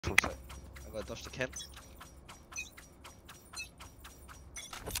I'm gonna dodge the camp.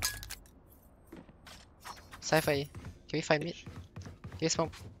 Sci-fi. Can we find mid? Can we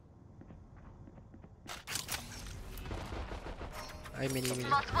smoke? I mini.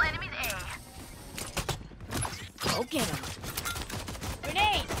 Multiple enemies A. Go get him.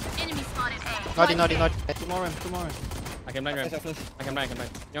 Grenade! Enemy spotted A. Naughty. Two more rim. I can blind rim. I can blind. You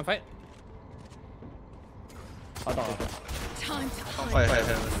want fight? Time to Fire.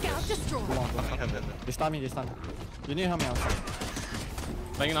 Scout destroyed. They stun me. You need to help me outside.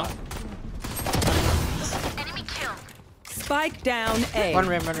 Blinding now. Enemy kill. Spike down A. One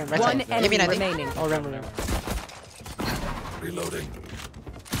rim. Right One side. enemy Maybe remaining. Oh, rim. Reloading.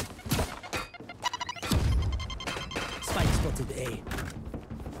 Spike spotted A.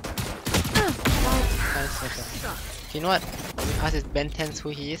 Nice. Okay, you know what? Let me ask this Ben 10s who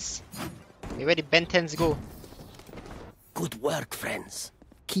he is. Hey, where did Ben 10s go? Good work, friends.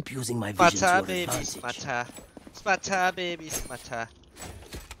 Keep using my vision to Smarter, your baby, advantage. smarter, baby, smarter.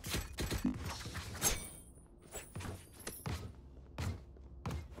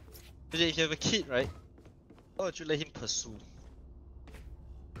 If you have a kid, right? Why would you let him pursue?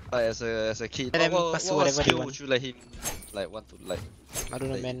 Like as a kid, Let him what pursue whatever he skill want. would you let him want to I don't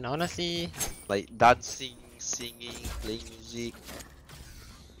know, like- man. Honestly, like dancing, singing, playing music?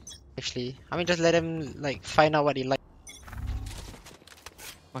 actually, I mean, just let him like find out what he likes.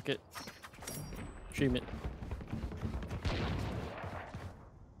 Market. 3 mid.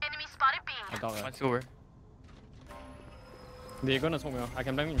 Enemy spotted B. I doubt Let's go over. They're gonna smoke me. I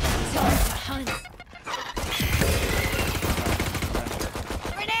can blind me. Hunt.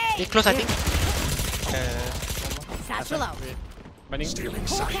 They close, I think. Satchel out. Blinding. Stealing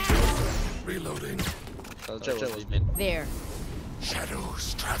sight. Reloading. Jet was main. There.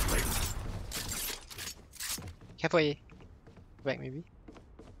 Shadows traveling. Careful, A. Back maybe.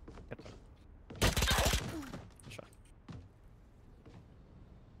 Shot.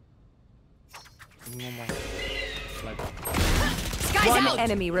 No more. Sky's One out.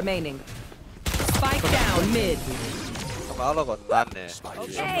 enemy remaining. Spike down mid. Kamala got none eh.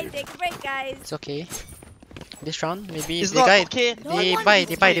 Okay, take a break, guys. It's okay. This round, maybe It's the not guy. okay. They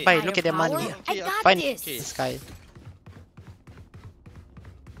buy. Look at their money. I got Fine. this. This guy.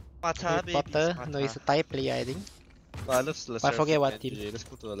 Smarter, Harry baby, Potter. smarter. No, he's a Thai player, I think. But I love the But I forget what Seraphim, team. man. Let's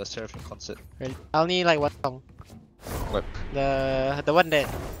go to the Seraphim concert. Really. I only like one song. What? The one that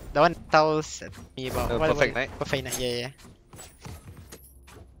tells me about Perfect Night? Perfect Night. Yeah.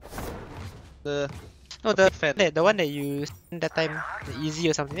 The No, big fan. the one that you sent that time, the easy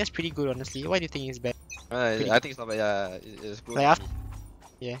or something. That's pretty good, honestly. Why do you think it's bad? I think it's not bad. Yeah, it's good. Like after,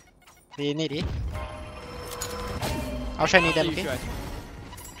 they need it. I'll try need them. Okay.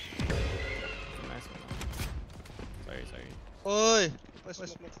 Nice one. Sorry. Oi!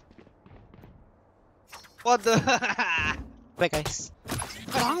 What the? Back, guys.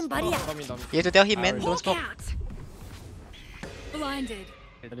 Bomb buddy out. Down me. You have to tell him, man. Don't Look smoke. out. Blinded.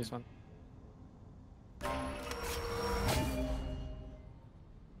 This one.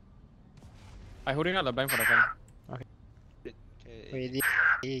 I holding out the blind for the fan. Okay. Wait,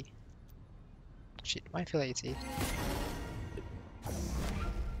 A. Shit, why I feel like it's A?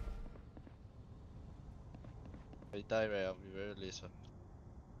 If I die, right, I'll be very lazy.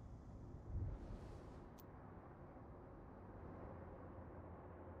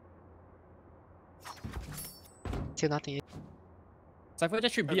 Still nothing. Cypher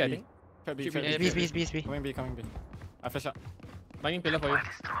just shoot B, I think. Fat B. B. Coming B. I flash up. Blinding pillar for you.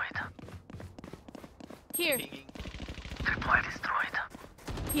 Here.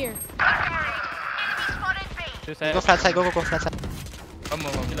 Here. Just Go flat side, go flat side. One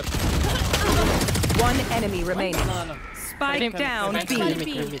more. One enemy remaining. No. Spike down B.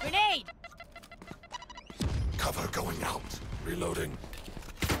 Limit. Grenade. Cover going out. Reloading.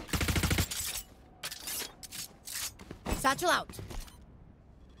 Satchel out.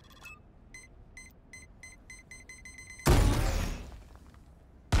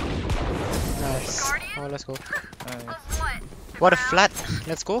 Nice. Oh, let's go. What a flat.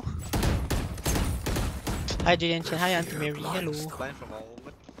 Let's go. Hi, Jaden Chen. Hi, Auntie Mary. Hello. Blind from all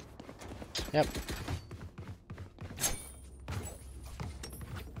moment. Yep.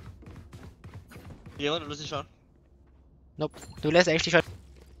 You want to lose this round? Nope. Do let's actually try.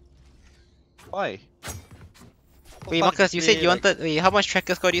 Why? Wait, Marcus, you said you wanted. Wait, how much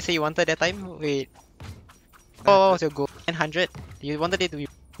tracker score did you say you wanted that time? Wait. Oh, what was your goal? 900? You wanted it to be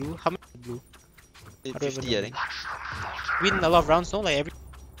blue? How much blue? 50, I think. Win a lot of rounds, no? Like every.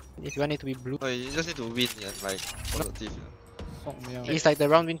 If you want it to be blue. No, you just need to win and like positive. Fuck me out. It's like the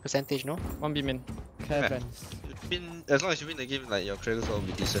round win percentage, no? 1B main. Care Vans. as long as you win the game, like your credits will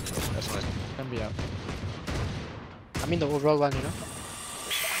be decent. As long as Can be out. I mean the overall one, you know.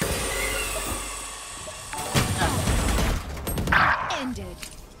 Ended.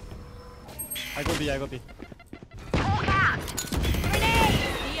 I go B, I go B. Grenade!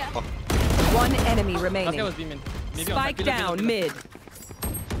 Yeah. One enemy Last guy remaining. was B min. Maybe Spike on side. down Pillar. mid.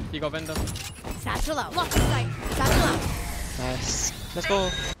 He got vendor. Satchel out. Lock in sight. Satchel out. Nice. Let's go.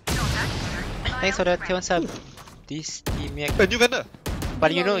 Thanks for the T1 sub. This team, yeah. a new vendor.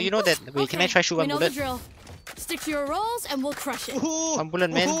 But you know that. Wait, can I try shoot we one know bullet? the drill. Stick to your roles and we'll crush it. One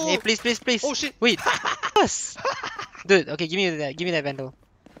bullet, man. Hey, please. Oh shit. Wait. Yes. Dude, okay, give me that vandal.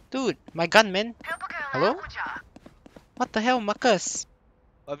 Dude, my gun, man. Hello? What the hell, Marcus?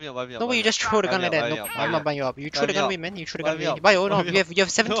 Buy me up. No way, you just throw the gun like that. No, I'm not buying you up. You throw the gun away, man. You throw the gun away. Buy, oh no, you have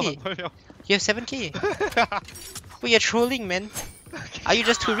 7k. You have 7k. Wait, you're trolling, man. Are you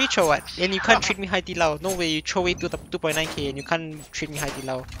just too rich or what? And you can't treat me high Lao. No way, you throw away to the 2.9k and you can't treat me high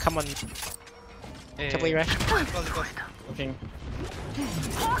Lao. Come on. Careful, you rush. Looking.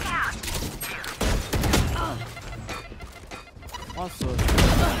 Also,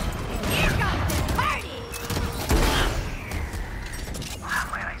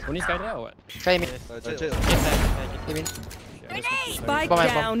 Only sky there or what? Try me. Chill. Give in. Spike Bomb, bomb.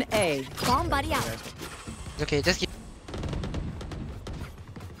 down A. Bomb buddy out. It's okay, just give.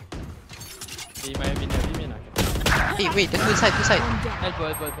 He might have been there. B min. Hey, wait, there's two side. Elbow.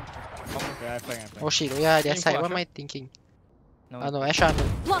 okay, I flank. Oh shit, oh yeah, their Team side. full, What am huh? I thinking? Oh no, Asha.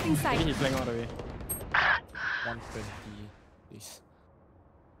 Blocking Maybe sight. he's playing all the way. 120, please.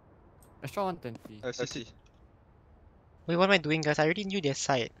 Extra 120. CC. Wait, what am I doing, guys? I already knew their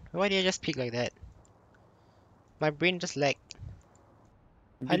side. Why did I just pick like that? My brain just lagged.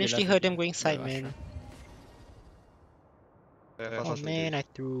 I initially heard them going side, man. Oh man, I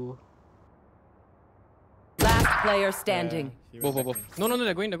threw. Last player standing. Both. No,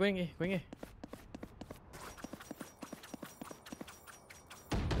 they're going A. Going A. Yeah.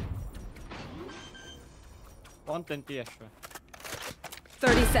 120 extra.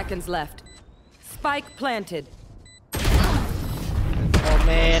 30 seconds left. Spike planted. Oh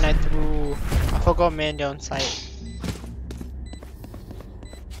man, I threw. I forgot, man, they're on side.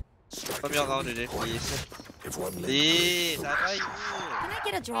 Buy me up now, JJ, please. If one link Please, I buy you. Can I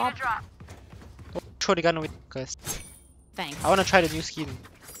get a drop? Don't throw the gun away, cause Thanks. I wanna try the new skin.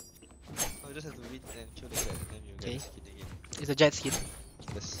 No, you just have to win and kill the cat, and then you Okay. get the skin again. It's a jet skin.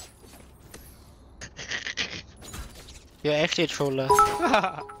 Yes. You're actually a troller.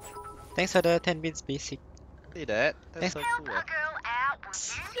 Thanks for the 10 bits basic. Say that. That's Thanks. hurtful.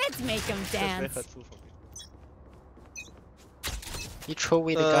 Let's make them That's very dance. hurtful for me. You throw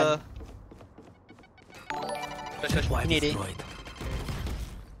away the gun. Why Need it. destroyed?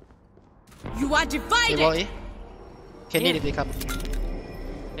 You are Hey, divided. boy. Can need it, they come.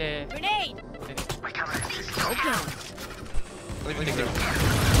 Yeah. Grenade. Okay. Let me take it.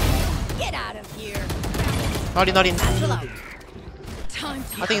 Get out of here. Not in. Satchel out. Time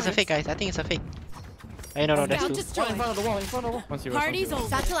to I think it's a fake, guys. I think it's a fake. Hey, no, that's About two. destroyed. In front of the wall. Once you Party's over.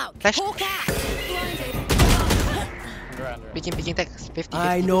 Satchel out. Flash. Whole cat. Blinded. Under. Picking text. 50.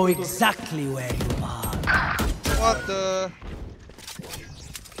 I know exactly where you are. What the?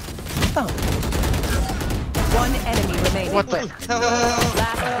 One enemy remaining. What the?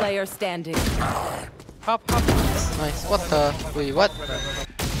 Last player standing. Hop. Nice. What the? Wait, what?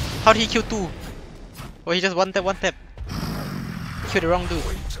 How did he kill two? Oh, he just one tap. Kill the wrong dude.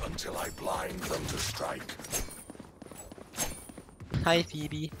 wait until I blind them to strike. Hi,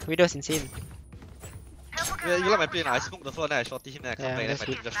 Phoebe. Wait, that was insane. Yeah, you like my play now. I smoked the floor, then I shotted him, then I come Yeah, back, then that's my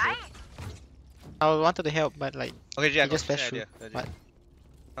good. team just throw. I wanted to help, but like, Okay, Jay, I He got just an flash idea. What?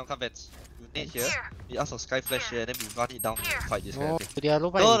 Come, Vance. You nade here. We ask for Sky Flash here, and then we run it down to fight this guy. no, Okay. they are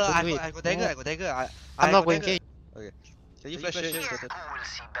low by. No, Don't I do it. got dagger, No. I got dagger. I'm not going dagger. here. Can you flash here?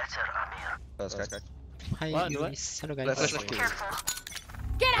 Sky. Hi, What? Eunice. Hello, Flash, guys. flash, kill.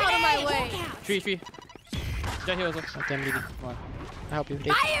 Get out of my way. 3. Jet here also. Okay, I'm leaving. Come on. I help you.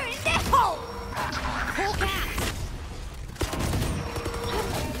 Dave. Fire in the hole. Whole cat.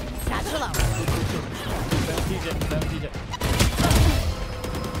 Satchel out. 70 jet.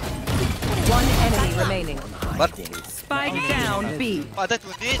 One enemy remaining. What? Spike down B. Oh, that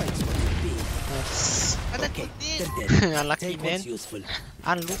was it. Nice. Okay, they're dead. Unlucky, Take man. what's useful.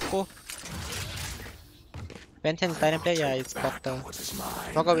 Unlucky. Ben 10's dynamic player, yeah, it's Doctor. What is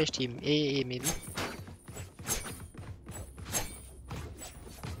mine? Forgot which team. AA maybe.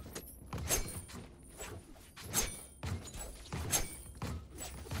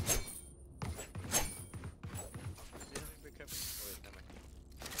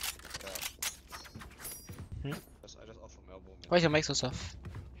 Why is your mic so soft?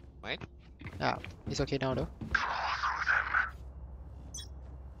 Mine? Yeah, it's okay now though.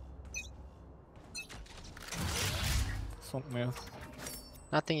 Smoke mail.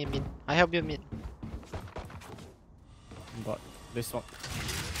 Nothing in mid. I help you mid. But they smoke.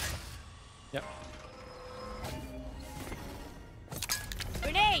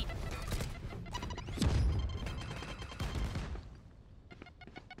 Grenade!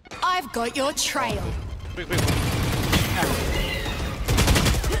 I've got your trail.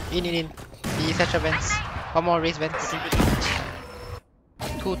 In. The Thatcher vents. One more raise vents.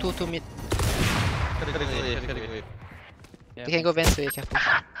 Two mid. Yeah, They can go vents, so you careful.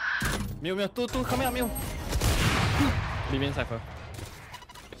 Mew, two, come here, Mew. B main Cypher.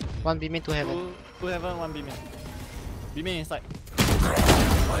 One B mid, two heaven. Two heaven, one B main. B main inside.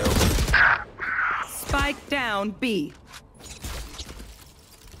 Spike down B.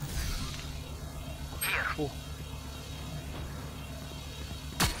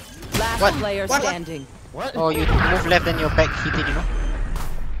 Last What? player What? standing. What? Oh, you move left, then your back hit it, you know?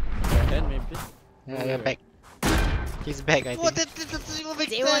 Then maybe. Yeah, your back. He's back, I What? think. That doesn't even make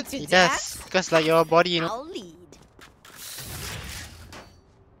They want sense. to He dance? does. Because like your body, you know. I'll lead.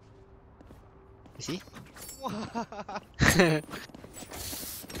 You see?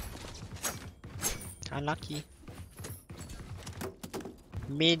 Unlucky.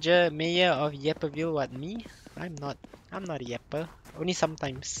 Mayor of Yepperville, what, me? I'm not a Yepper. Only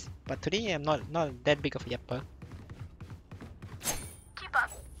sometimes. But today I'm not that big of a Yepper.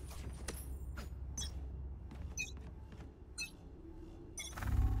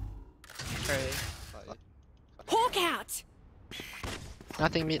 Hawk out!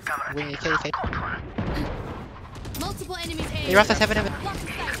 Nothing mid. Wing AK. Multiple enemies A. Hey, Raftas, heaven. Block the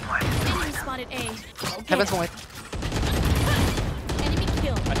sight. Enemy spotted A. Heaven's one white. Enemy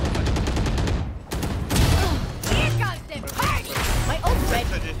killed. Here comes the party! My ult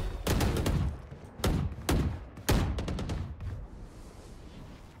ready.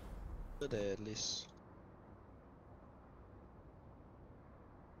 Good at least.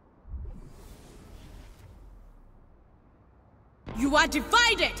 You are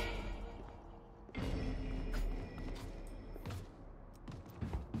divided!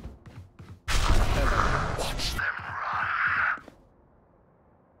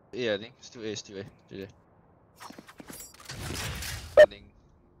 Yeah, I think still A. Still A. Running.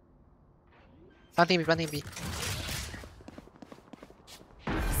 Planting B.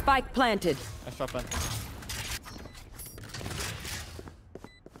 Spike planted. Extra plant.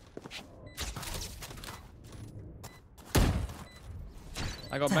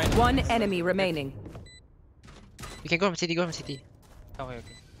 I got mine. One enemy remaining. You can go from city, Okay.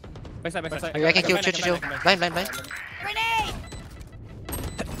 Backside. Okay, I can kill, chill. Blind. Grenade!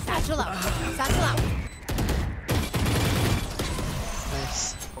 Satchel out! Satchel out!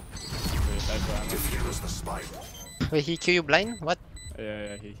 Nice. Diffuse the spike. Wait, he kill you blind? What?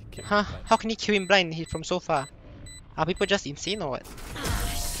 Yeah, he came. Huh? How can he kill him blind? He's from so far. Are people just insane or what?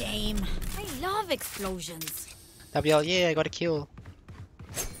 Shame. I love explosions. WL, yeah, I got a kill.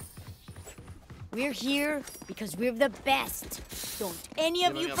 We're here because we're the best. Don't any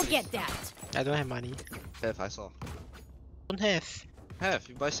of you forget that. I don't have money. Have, I saw. Don't have. Have,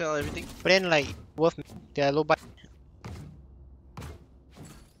 you buy sell everything? But then like, worth they're low buy.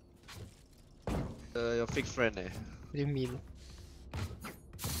 Your fake friend eh. What do you mean?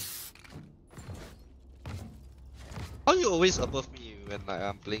 How you always above me when like,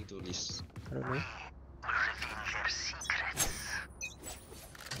 I'm playing to this? I don't know.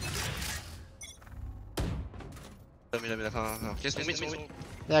 Come. Just move.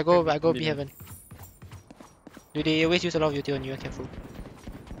 Yeah, I go B heaven. Do they always use a lot of UT on you? Careful.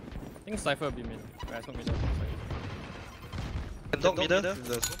 I think Cypher B main. I smoke middle. Dog middle.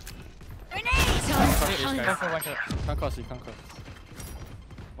 Can't cross.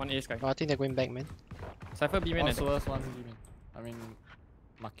 One A sky. Oh, I think they're going back, man. Cypher B main. One I think. sewers, one B main. I mean,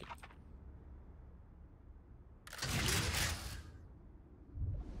 market.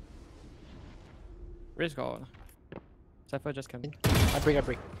 Raze got one. Cypher just came in. I break.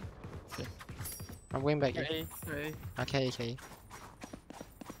 Okay. I'm going back. A. Okay.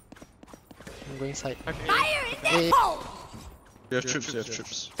 I'm going side. Okay. Fire in Hey. the hole! You have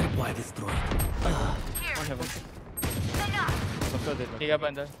trips. Why destroyed? One heaven. Circle dead. He got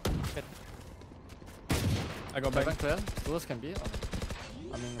bundle. I got Heaven back. clear. Sewers can be.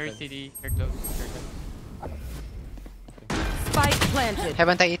 I mean, Very okay. TD. Very close. Spike planted.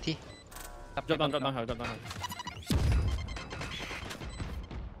 Heaven tag 80. Drop down. Drop down.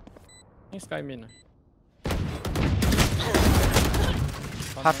 I think Sky main.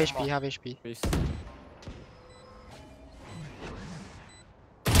 Half HP. Base.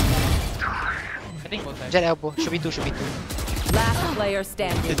 think both sides. Jet elbow. Should be two. Last player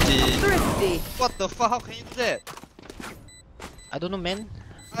standing. 50. Thrifty. What the fuck? How can you do that? I don't know, man.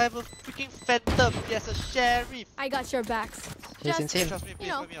 I have a freaking phantom. Yes, a sheriff. I got your backs. He's Just, insane. Trust me, please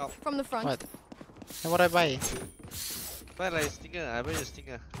you know, let me out. from the front. What? Then what do I buy? Buy like stinger. I buy a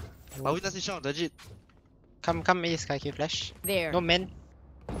stinger. But we not see shot legit. Come A Sky Q flash. There. No, man.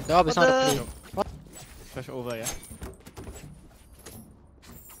 The orb is not a play. What? Flash over, yeah.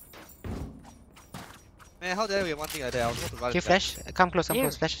 Man, how dare we have one thing like that? I was about to run. Q flash. Come close.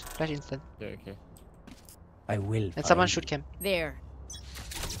 Here. Flash instant. Yeah, okay. I will. And someone shoot cam. There.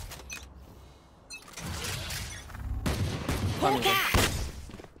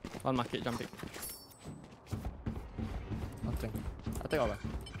 One market jumping. Nothing. I'll take over.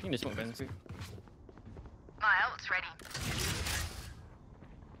 I think they smoke vents. I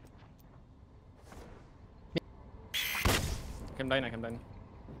can blind.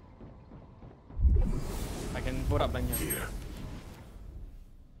 I can board up blind here.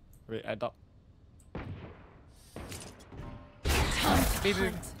 Wait, I doubt.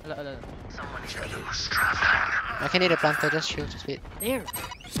 Baby. I can need a planter. Just shoot. Just wait. There.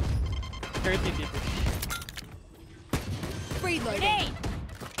 Carry TT. Reloading.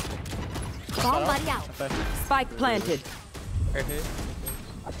 Bomb buddy out. Spike planted. Okay.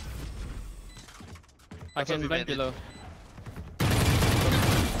 I can we blind made it. pillar.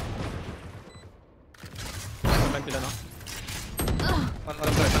 Blind pillar now. One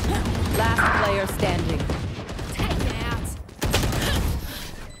side. Last player standing. Take it out.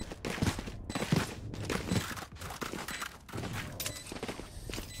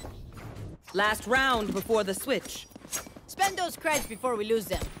 Last round before the switch. Spend those creds before we lose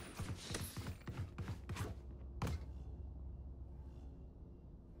them.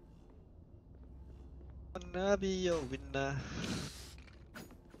 Wanna be your winner.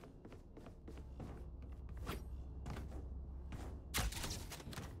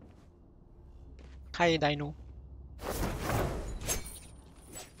 Hi, Dino.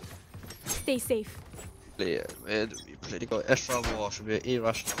 Stay safe. Play, where do we play? They got extra wall. Should be an A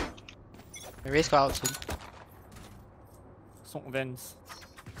rush. The race got out soon. Smoke vents.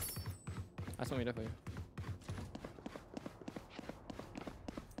 I smoke middle for you.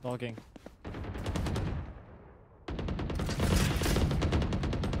 Logging.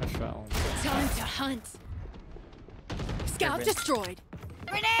 Extra on. Time to hunt. Scout destroyed.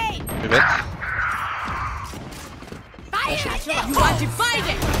 Grenade! We went. Fire! You want to fight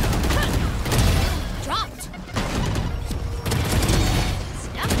it? Dropped.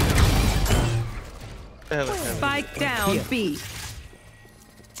 Stuff. Spike down B.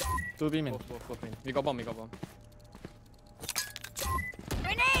 2B main. Both main. We got bomb.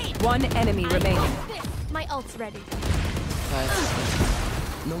 Grenade! One enemy remaining. My ult's ready.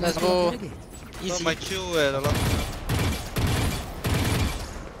 Nice. No Let's matter go. what I get. So my Q and a lot.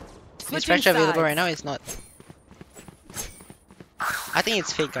 Is Switching fracture available sides. right now? It's not. I think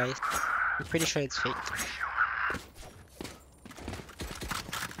it's fake, guys. I'm pretty sure it's fake.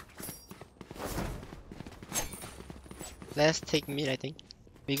 Let's take mid, I think.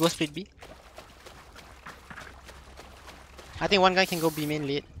 We go split B. I think one guy can go B main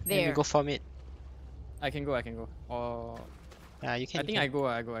late. Then we There. go for mid. I can go. Or Yeah, you can. I think I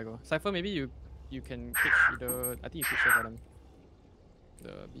go. Cypher, maybe you can pitch either. I think you pitch for them.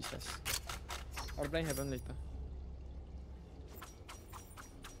 The B says. Or blind heaven later.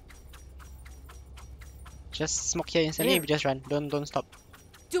 Just smoke here instantly. Here. We just run. Don't stop.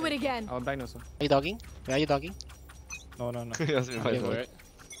 Do it again. Our blind also. Are you dogging? Where are you dogging? No. Yes, we might as well. Alright.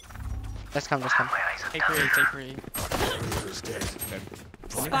 Let's come. Take free. Is dead.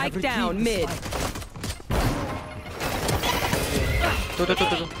 Spike down mid. Two.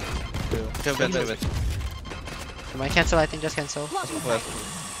 Kill vent. Am I cancel? I think just cancel.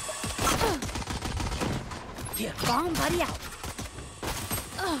 Bomb buddy out.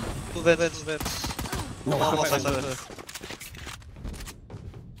 Two vents. No, One more side.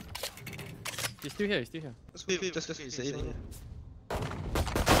 He's still here. Just go. It's the A.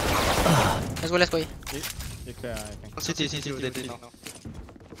 Let's go. You clear, I think. CT, they did now.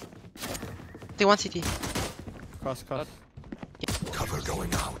 Take one CT. Cross. Cover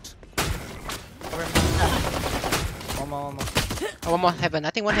going out. One more. Oh, one more heaven. I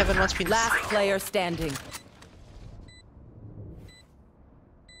think one heaven, one screen. Last player standing.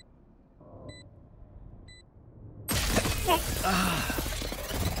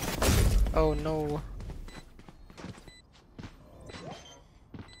 Oh no.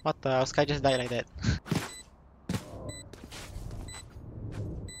 What the? Our Sky just died like that.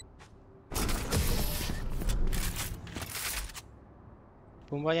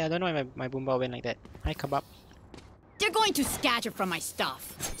 Boomba, yeah, I don't know why my Boomba went like that. Hi, Kebab. They're going to scatter from my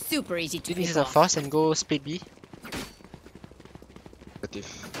stuff. Super easy to This pick is a off. force and go split B. Negative.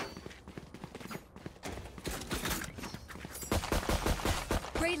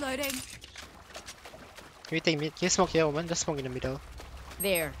 Reloading. Can we take mid? Can you smoke here, woman? Just smoke in the middle.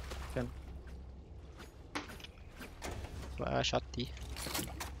 There. Shot D.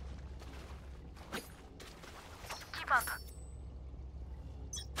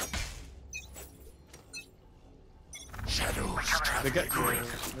 Shadows They traveling. get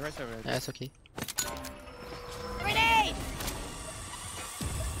the right side right. Yeah, it's okay. Grenade!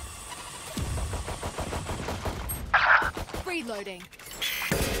 Reloading.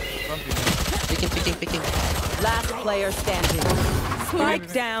 Picking. Last player standing.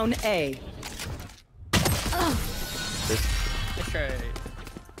 Spike down A. Let's try.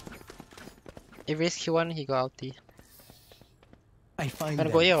 If raise Q1, he go out D. I find Wanna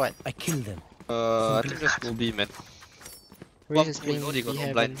them. go A or what? I kill them. I think just go B, man. Raise is You playing know they got B no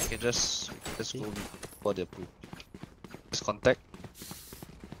heaven. blind. You can just go B for their pool. Just contact.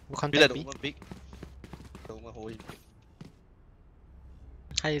 We'll Be like contact the B. woman big. The woman holding.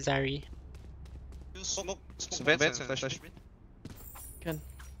 Hi, Zari. You smoke vents and flash me. Can.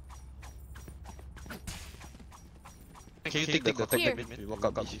 Can you take the contact Here. mid? We walk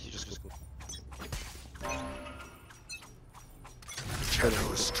up, you just go.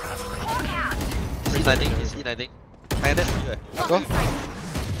 Shadows traveling. He's E9ing. I that's you. Go.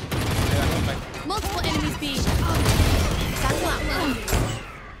 Multiple enemies B. That's not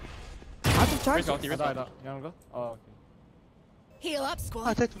Out of Raise charge. ulti, I raise died. ulti. You wanna go? Oh, okay. Heal up, I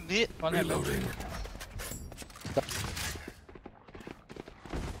squad. tried to nade. One heaven. Reloading.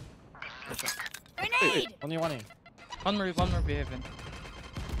 Grenade! Only one A. One more be heaven.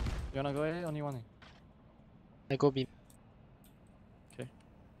 You wanna go A? Only one A. I go B.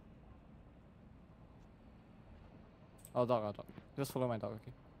 I'll dog. Just follow my dog,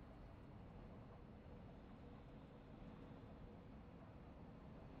 okay?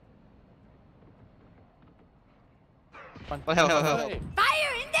 One hell. Hey.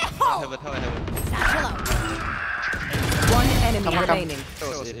 Fire in the hole! Heaven. Satchel out. One enemy Come on, come. remaining. That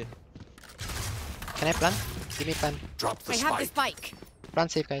was it. Can I plant? Give me plant. Drop the I have the spike. spike.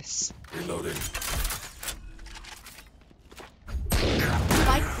 Plant safe, guys. Reloading.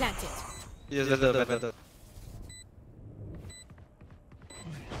 Spike planted. Yes, better.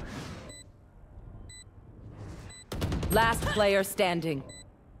 Last player standing.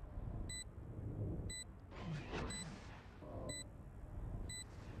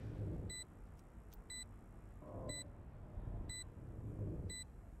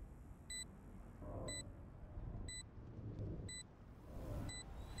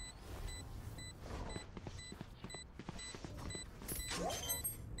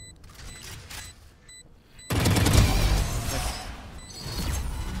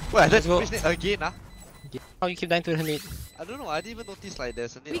 Wait, let's go. go again, huh? Oh, you keep dying to the mid. I don't know, I didn't even notice like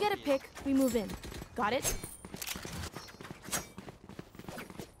there's a nade We on get a me. pick. We move in. Got it?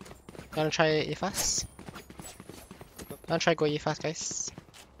 You wanna try A fast? You wanna try go A fast, guys?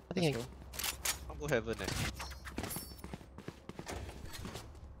 I think I go. I'll go heaven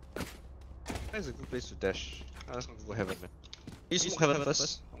That's a good place to dash. I'm just gonna go heaven, man. You smoke heaven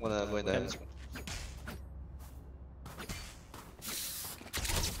first. I'm gonna go in the heaven.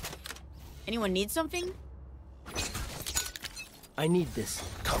 Anyone need something? I need this.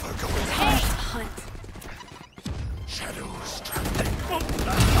 Cover going Hey, out. hunt. Shadows traveling.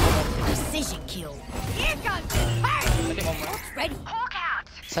 Precision kill. Here comes the party. Folks ready.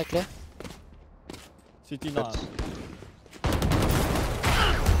 Side clear. CT not.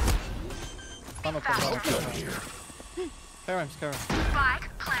 Stun up. Scare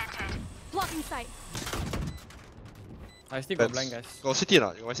him. Blocking sight. I still got Vents. blind, guys. Go city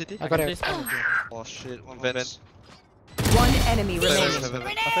now. You want city? I got can it. place one with you. Oh shit, one vents. One enemy remaining. Heaven.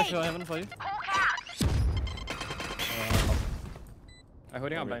 I flash your heaven for you. I'm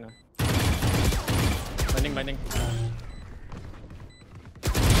holding up blind now. Blinding.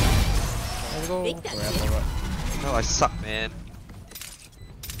 Let's go. Think that's it. No, I suck, man.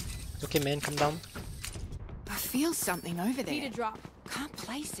 It's okay, man. Come down. I feel something over Need a there. drop. Can't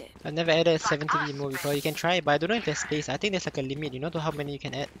place it. I've never added a 70 emote before. You can try, but I don't know if there's space. I think there's like a limit, you know, to how many you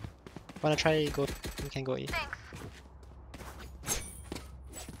can add. Wanna try go? You can go A.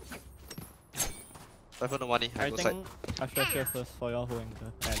 I found the money. I I go side. think I flash here first for y'all going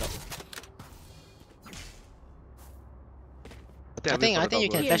to add up. I think you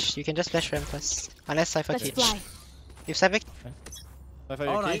can Here. flash. You can just flash ramp first, unless Cypher Let's cage. fly. If Cypher, Cypher, you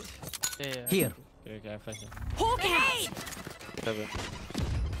Alright. keep? Yeah. Here. Okay, I flash it. Hawk out. Heaven.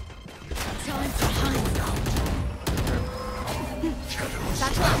 Time to hunt.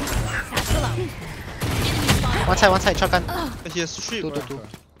 Satchel out. Satchel out. One side, shotgun. He has 3, Two.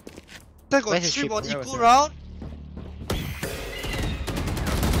 That got Where's his 3 ship? on Where was equal it? round.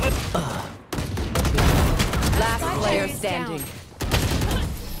 Last player Down. standing.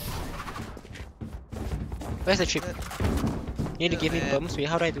 Where's the chip? You need to give me man. bumps. Wait,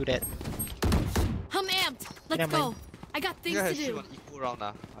 how do I do that? I'm amped. Let's Never go. mind. I got He things to has 3 do. on equal round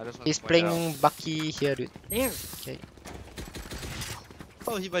now. I just want He's to point it out. playing Bucky here, dude. There.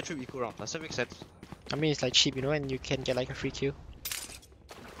 Oh, he buy 3 equal round. Does that make sense? I mean, it's like cheap, you know, and you can get like a free kill.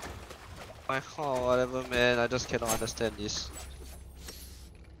 Oh, whatever, man. I just cannot understand this.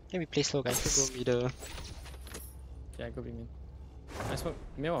 Can we play slow, guys? Go middle. Yeah, go be me. I smoke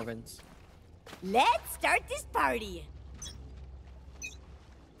male or vents. Let's start this party.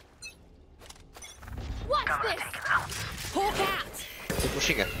 Watch this. Hulk out. They're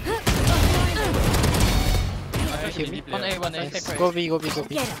pushing it. Heal me. One A, one A. Nice. Go B. Get him.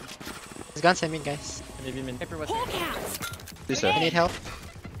 His guns and mid, guys. Maybe min. Hulk out. This I need help.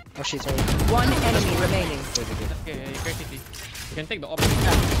 Oh shit, sorry. One enemy remaining. Okay, great city. You can take the op.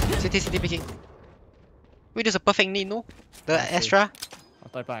 City picking. Wait, there's a perfect need, no? The Astra? I'll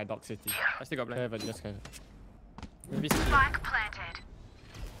type out Dock City. I still got blind. Heaven, just Heaven. Maybe city.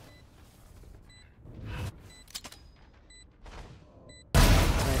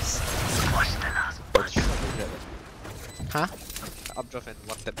 Nice. Huh? Updraft and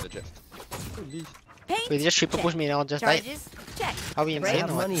one tap the jet. Holy. Paint. Wait, they just triple push me and I'll just die. Charges. Check. Are we I insane have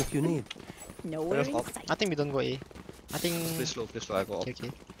or what? money if you need. Nowhere in Up. sight. I think we don't go A. I think... Play slow, I go off.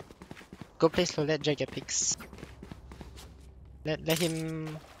 Okay. Go play slow, let Jack get picks. Let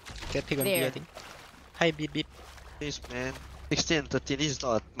him get pick on B, I There. think. Hi, beep beep. Please, man. 16 and 13, this is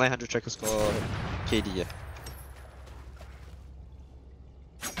not a 900 tracker score KD yet.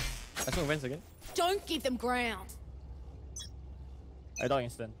 I smoke vents again. Don't give them ground. I Dock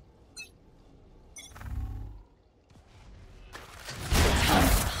instant. Time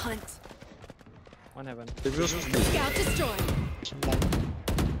to hunt. One heaven. The real smooth. Scout destroyed.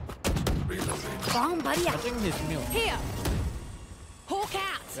 Bomb buddy I out. think he's mule. Here. Hulk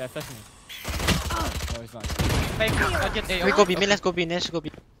out. Yeah, flash me. No, he's not. Get A. Wait, go B, mid, let's go B, let's go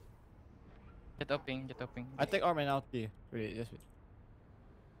B. Get opening, get opening. I take arm and out B. Wait, just wait.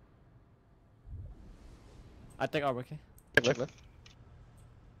 I take arm, okay? Check left.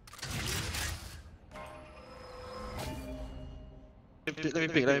 Let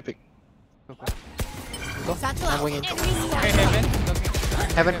me pick. Go. Satchel I'm out. going in. Enemy Hey, spotted.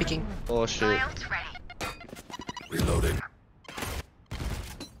 heaven. Heaven picking. Oh shit. Reloading.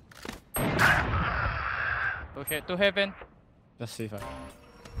 Okay, to heaven. Just safe.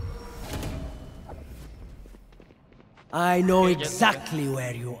 I know Okay, get- exactly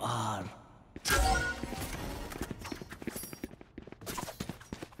where you are.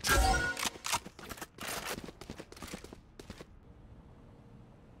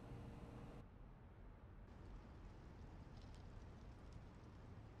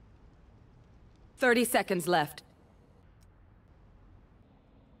 Thirty seconds left.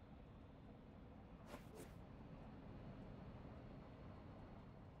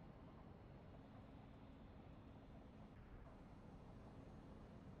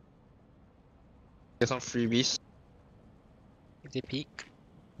 Get some freebies. They peek.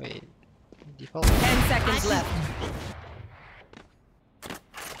 Wait. Default. 10 seconds left.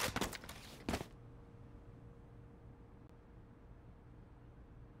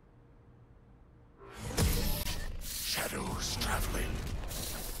 Shadows traveling.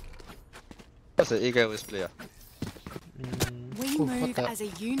 That's the A guy always play. We Ooh, what move the- as a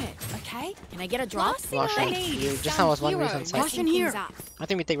unit, okay? Can I get a drop? Last thing Rush I on. need You- is just some now was one hero race on side. Rush in messing here. things up. I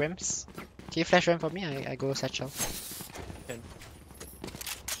think we take ramps. Can you flash ramp for me? I go satchel.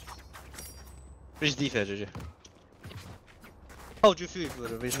 Which defense, JJ? How do you feel if you're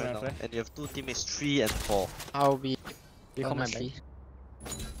the race right Yeah, now? flash. And you have two teammates 3 and 4. I'll be You call my honestly.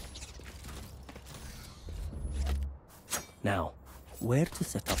 Now, where to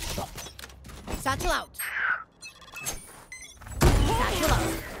set up shop? Satchel out. Satchel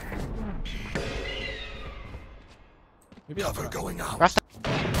out. Maybe Cover going out. Rasta.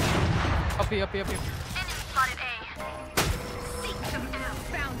 up here.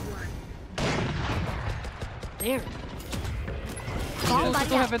 There. Bomb buddy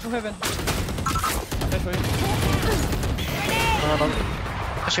To out. heaven.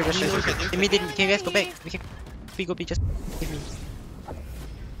 Rush. Immediately. Can you guys go back? We go B. Just give me.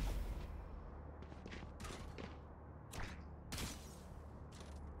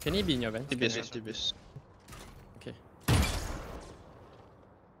 Can he be in your vent? TBS. Okay.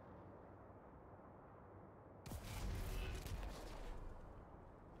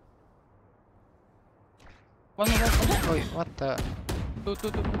 One more. Wait, what the? Two.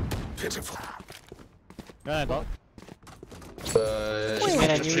 Pitiful. Gonna dot. She's made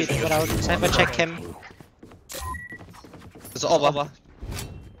a new read, get out. Cypher check him. It's all over.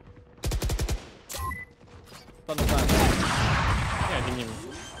 Stun the flash. Yeah, I think him.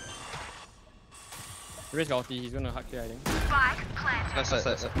 Raze got ulti, he's gonna hack here, I think. Nice.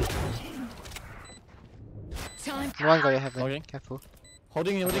 Time. One guy you have, Okay. careful.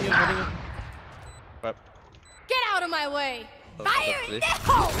 Holding you. Get out of my way. Fire in the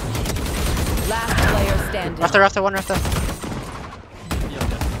hole. Last player standing. After one after.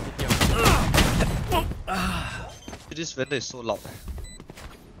 This vendor is so loud.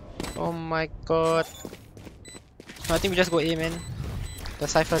 Oh my god. I think we just go A, man. The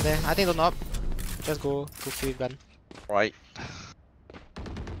Cypher there. I think don't up. Just go kill with gun. Right.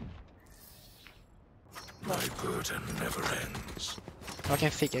 My burden never ends. I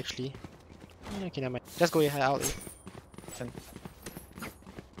can fake actually. Okay, never mind. Just go out A.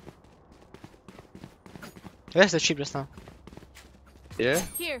 Where's the chip just now? Yeah?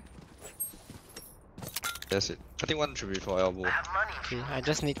 Here. That's it. I think one should be for elbow. Okay, I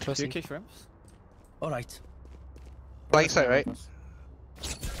just need Do you closing. kick ramps? Alright. Flying side, right?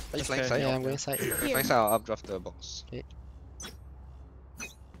 Are you flying Okay. side? Yeah, I'm going side. Flying side, I'll updraft the box.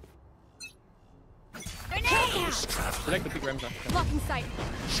 Shadows You traveling. like to pick Rams, Blocking sight.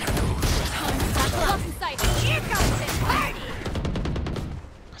 Shadows. Blocking sight. Here comes the party.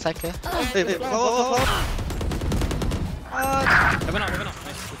 Side clear. Hey, flower. Heaven out,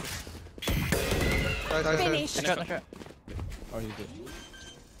 nice. Finish. Nice shot. Oh, you did.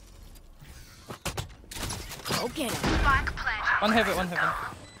 Go get him. One heaven.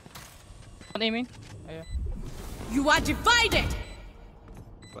 One aiming. You are divided.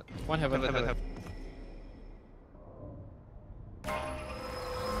 One heaven.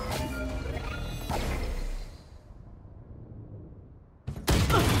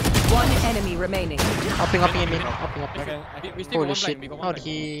 One enemy remaining. Upping in mid. Upping. We still got Holy one shit. blind. We got How one did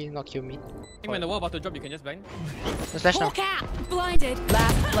blind. he not kill me? I think when the wall about to drop, you can just blind. Let's flash now. Hawk out. Blinded.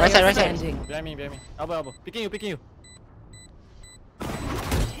 Last player Right side. standing. Behind me. Elbow. Picking you.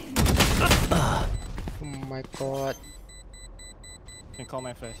 Oh my god. You can call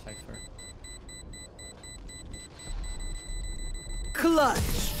my flash Cypher.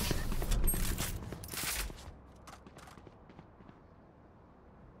 Clutch.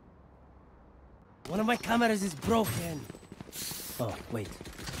 One of my cameras is broken. Oh, wait.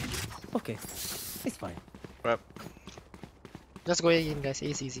 Okay. It's fine. Just go in, guys. A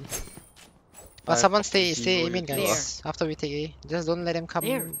is easy. But someone stay aiming, guys. After we take A, just don't let them come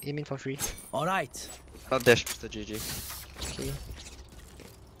aiming for free. Alright. Not dash, Mr. GG. Okay.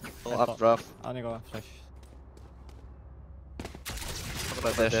 No updraft. I only got flash.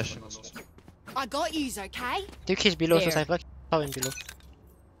 Not dash. I got yous, okay? Two kills below, so There. Cypher. Power in below.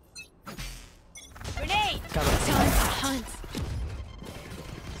 Grenade. Time to hunt.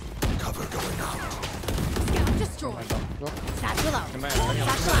 Cover going out. Scout destroyed. Satchel out. Heaven.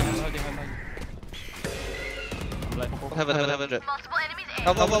 Multiple enemies in.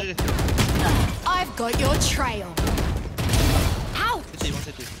 Elbow. I've got your trail. Ow!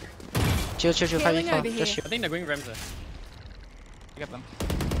 Chill. Healing 5v4. over Just here. shoot. I think they're going Rams. Pick up them.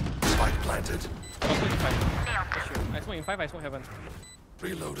 Spike planted. I smoke in 5. Just shoot. I smoke in 5, I smoke heaven.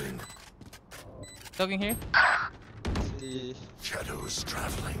 Reloading. Talking here. Shadows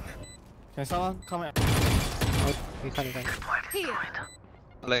traveling. Can someone come at? Oh, we can't. Here.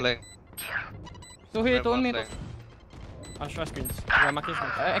 Lane. So here, don't me. On short screens. Yeah, marking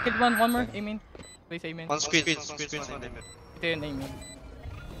screens. I killed one more. Aiming. Please aiming. One screen. Then aiming.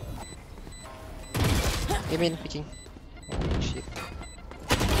 Aiming, picking. Holy shit.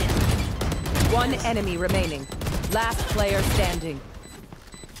 One enemy remaining. Last player standing.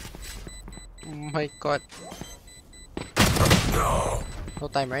 Oh my god. No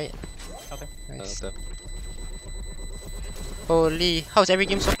time, right? Okay. Nice. Holy, how's every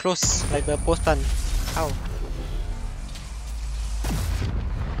game so close? Like the post stun. How?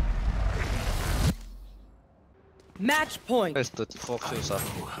 Match point. That's 34 kills. Oh,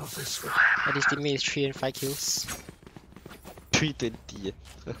 how this will. At least teammate is 3 and 5 kills. 320.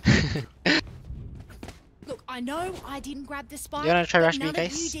 Look, I know I didn't grab the spike. You wanna try but rush me, none of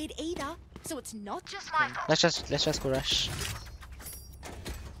guys? you did either, so it's not just my fault. Let's just go rush.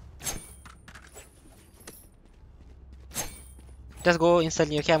 Just go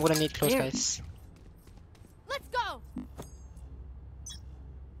instantly, okay? I'm gonna need close, Here. guys. Let's go.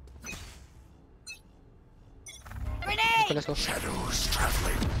 Grenade. Let's go. Shadows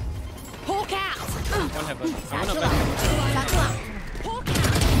traveling. Hawk out. One heaven. I'm gonna Satchel blind. out. Satchel out. Hawk out.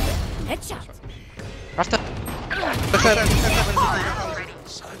 Headshot. After. Grenade!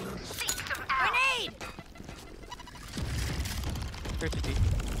 30.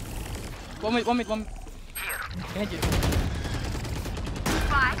 One mid. Behind you.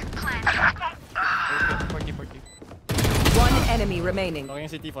 40. One enemy remaining. Going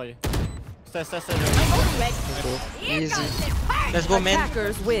CT for you. Stairs. Easy. Let's go, man.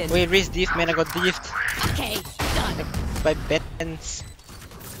 Attackers win. Wait, raise diff, man. I got diffed Okay, done. by Benz.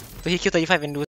 So he killed 35 and lose.